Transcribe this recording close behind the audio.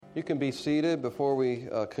You can be seated before we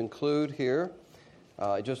conclude here.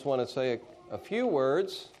 I just want to say a few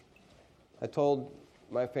words. I told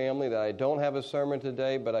my family that I don't have a sermon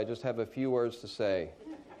today, but I just have a few words to say.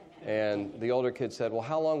 And the older kid said, well,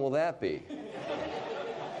 how long will that be?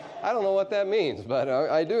 I don't know what that means, but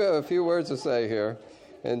I do have a few words to say here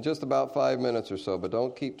in just about 5 minutes or so, but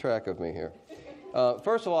don't keep track of me here.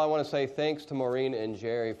 First of all, I want to say thanks to Maureen and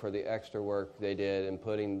Jerry for the extra work they did in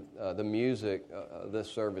putting the music,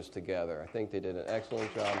 this service together. I think they did an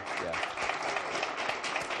excellent job. Yeah.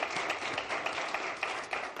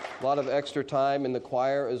 A lot of extra time in the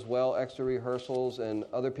choir as well, extra rehearsals, and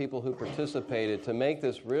other people who participated to make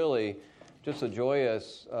this really just a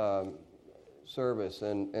joyous service.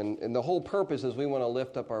 And the whole purpose is we want to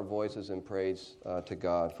lift up our voices in praise to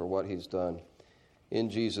God for what He's done in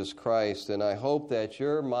Jesus Christ. And I hope that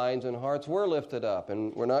your minds and hearts were lifted up.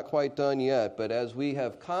 And we're not quite done yet, but as we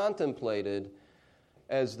have contemplated,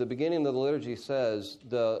 as the beginning of the liturgy says,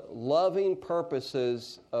 the loving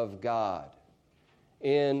purposes of God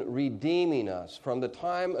in redeeming us from the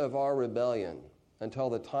time of our rebellion until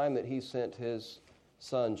the time that He sent His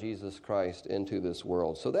Son, Jesus Christ, into this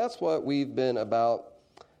world. So that's what we've been about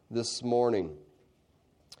this morning.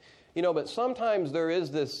 You know, but sometimes there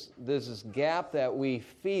is this gap that we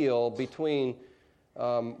feel between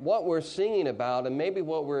what we're singing about and maybe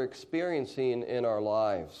what we're experiencing in our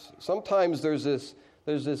lives. Sometimes there's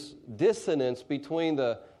this dissonance between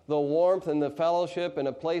the warmth and the fellowship in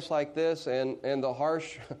a place like this and the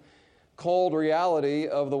harsh, cold reality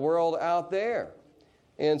of the world out there.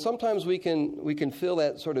 And sometimes we can feel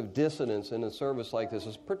that sort of dissonance in a service like this,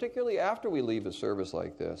 particularly after we leave a service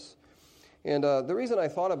like this. And the reason I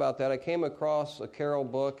thought about that, I came across a carol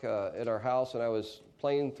book at our house, and I was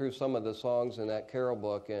playing through some of the songs in that carol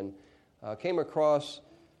book, and came across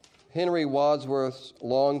Henry Wadsworth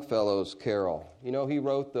Longfellow's carol. You know, he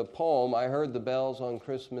wrote the poem, I Heard the Bells on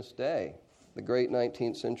Christmas Day, the great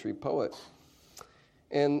 19th century poet.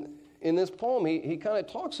 And in this poem, he kind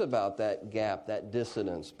of talks about that gap, that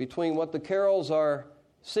dissonance between what the carols are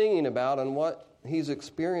singing about and what he's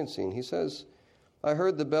experiencing. He says, I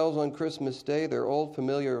heard the bells on Christmas Day, their old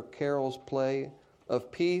familiar carols play,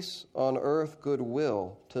 of peace on earth,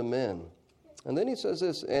 goodwill to men. And then he says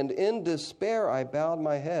this, and in despair I bowed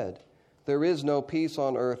my head. There is no peace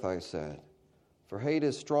on earth, I said. For hate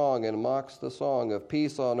is strong and mocks the song of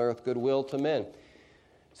peace on earth, goodwill to men.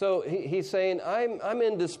 So he's saying, I'm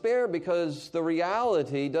in despair because the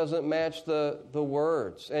reality doesn't match the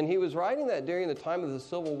words. And he was writing that during the time of the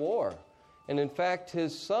Civil War. And in fact,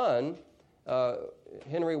 his son,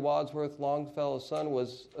 Henry Wadsworth Longfellow's son,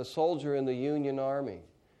 was a soldier in the Union Army.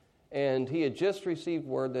 And he had just received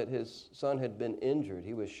word that his son had been injured.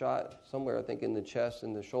 He was shot somewhere, I think, in the chest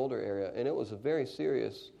and the shoulder area. And it was a very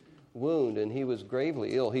serious wound, and he was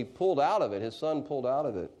gravely ill. He pulled out of it. His son pulled out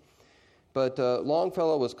of it. But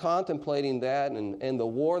Longfellow was contemplating that and the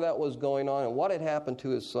war that was going on and what had happened to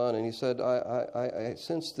his son. And he said, I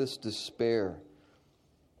sense this despair.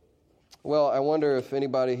 Well, I wonder if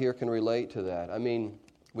anybody here can relate to that. I mean,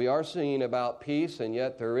 we are singing about peace, and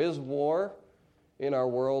yet there is war in our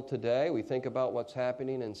world today. We think about what's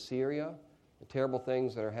happening in Syria, the terrible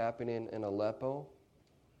things that are happening in Aleppo.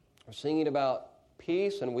 We're singing about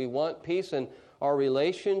peace, and we want peace in our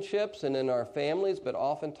relationships and in our families, but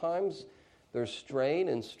oftentimes there's strain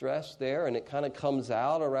and stress there, and it kind of comes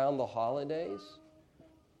out around the holidays.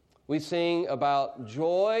 We sing about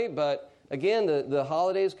joy, but again, the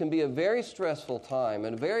holidays can be a very stressful time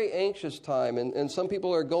and a very anxious time, and some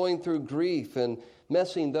people are going through grief and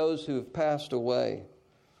missing those who've passed away.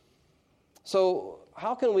 So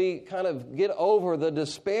how can we kind of get over the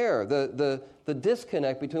despair, the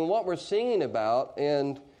disconnect between what we're singing about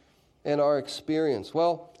and our experience?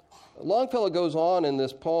 Well, Longfellow goes on in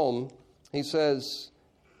this poem. He says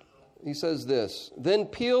this, then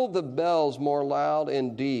pealed the bells more loud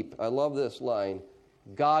and deep. I love this line.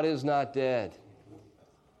 God is not dead,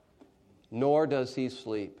 nor does He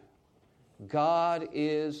sleep. God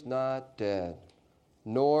is not dead,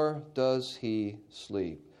 nor does He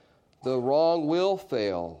sleep. The wrong will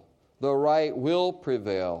fail, the right will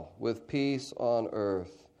prevail, with peace on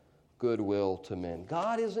earth, goodwill to men.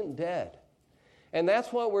 God isn't dead. And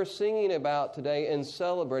that's what we're singing about today and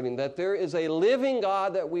celebrating, that there is a living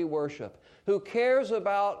God that we worship who cares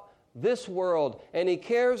about this world, and He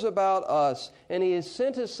cares about us, and He has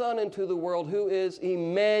sent His Son into the world, who is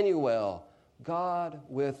Emmanuel, God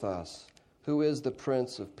with us, who is the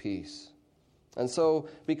Prince of Peace. And so,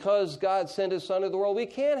 because God sent His Son into the world, we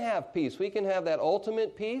can have peace. We can have that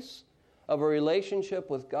ultimate peace of a relationship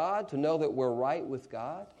with God, to know that we're right with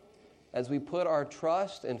God, as we put our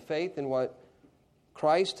trust and faith in what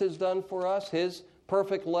Christ has done for us, His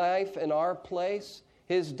perfect life in our place,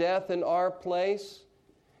 His death in our place,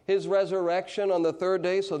 His resurrection on the third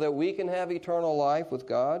day so that we can have eternal life with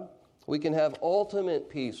God. We can have ultimate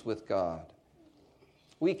peace with God.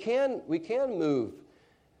 We can move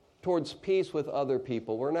towards peace with other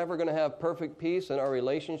people. We're never going to have perfect peace in our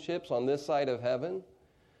relationships on this side of heaven.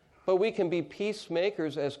 But we can be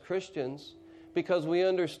peacemakers as Christians because we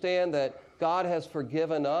understand that God has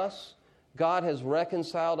forgiven us. God has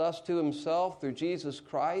reconciled us to Himself through Jesus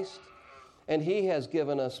Christ. And He has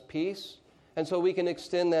given us peace. And so we can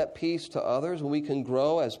extend that peace to others. And we can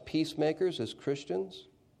grow as peacemakers, as Christians.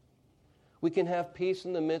 We can have peace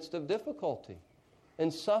in the midst of difficulty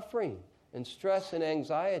and suffering and stress and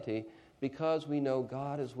anxiety because we know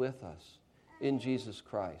God is with us in Jesus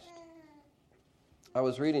Christ. I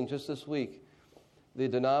was reading just this week the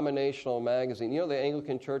denominational magazine. You know, the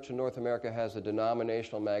Anglican Church in North America has a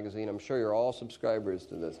denominational magazine. I'm sure you're all subscribers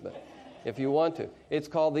to this, but if you want to. It's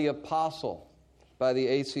called The Apostle by the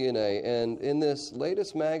ACNA. And in this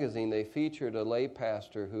latest magazine, they featured a lay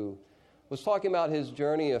pastor who was talking about his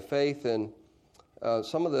journey of faith and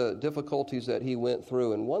some of the difficulties that he went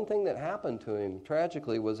through. And one thing that happened to him,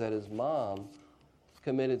 tragically, was that his mom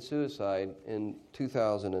committed suicide in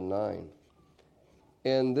 2009.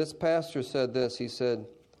 And this pastor said this. He said,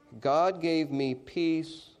 God gave me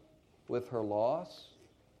peace with her loss,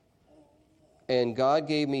 and God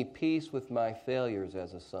gave me peace with my failures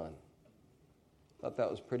as a son. I thought that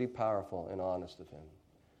was pretty powerful and honest of him.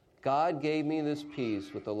 God gave me this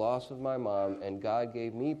peace with the loss of my mom, and God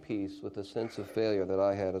gave me peace with the sense of failure that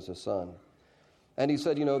I had as a son. And he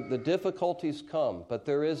said, you know, the difficulties come, but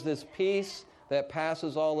there is this peace that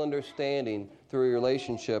passes all understanding through a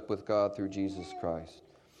relationship with God through Jesus Christ.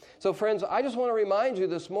 So friends, I just want to remind you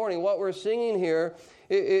this morning, what we're singing here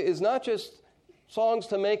is not just songs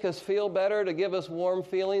to make us feel better, to give us warm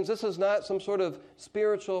feelings. This is not some sort of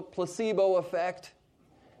spiritual placebo effect.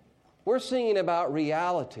 We're singing about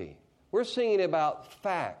reality. We're singing about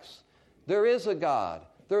facts. There is a God.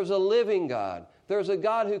 There's a living God. There's a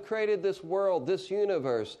God who created this world, this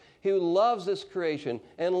universe, who loves this creation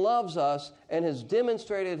and loves us and has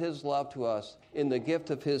demonstrated His love to us in the gift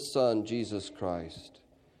of His Son, Jesus Christ.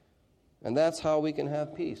 And that's how we can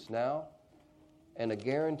have peace now and a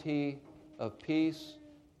guarantee of peace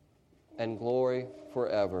and glory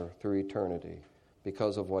forever through eternity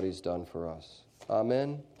because of what He's done for us.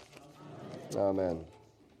 Amen. Amen.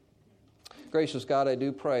 Gracious God, I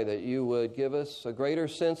do pray that you would give us a greater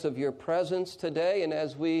sense of your presence today. And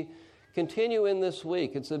as we continue in this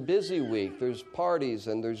week, it's a busy week. There's parties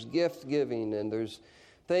and there's gift giving and there's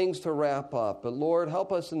things to wrap up. But Lord,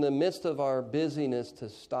 help us in the midst of our busyness to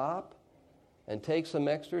stop and take some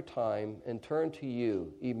extra time and turn to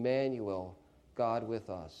you, Emmanuel, God with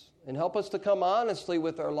us. And help us to come honestly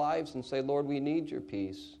with our lives and say, Lord, we need your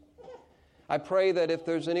peace. I pray that if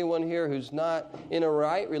there's anyone here who's not in a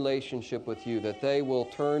right relationship with you, that they will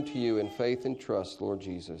turn to you in faith and trust, Lord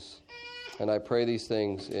Jesus. And I pray these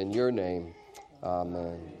things in your name.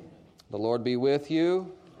 Amen. The Lord be with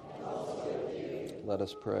you. Let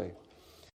us pray.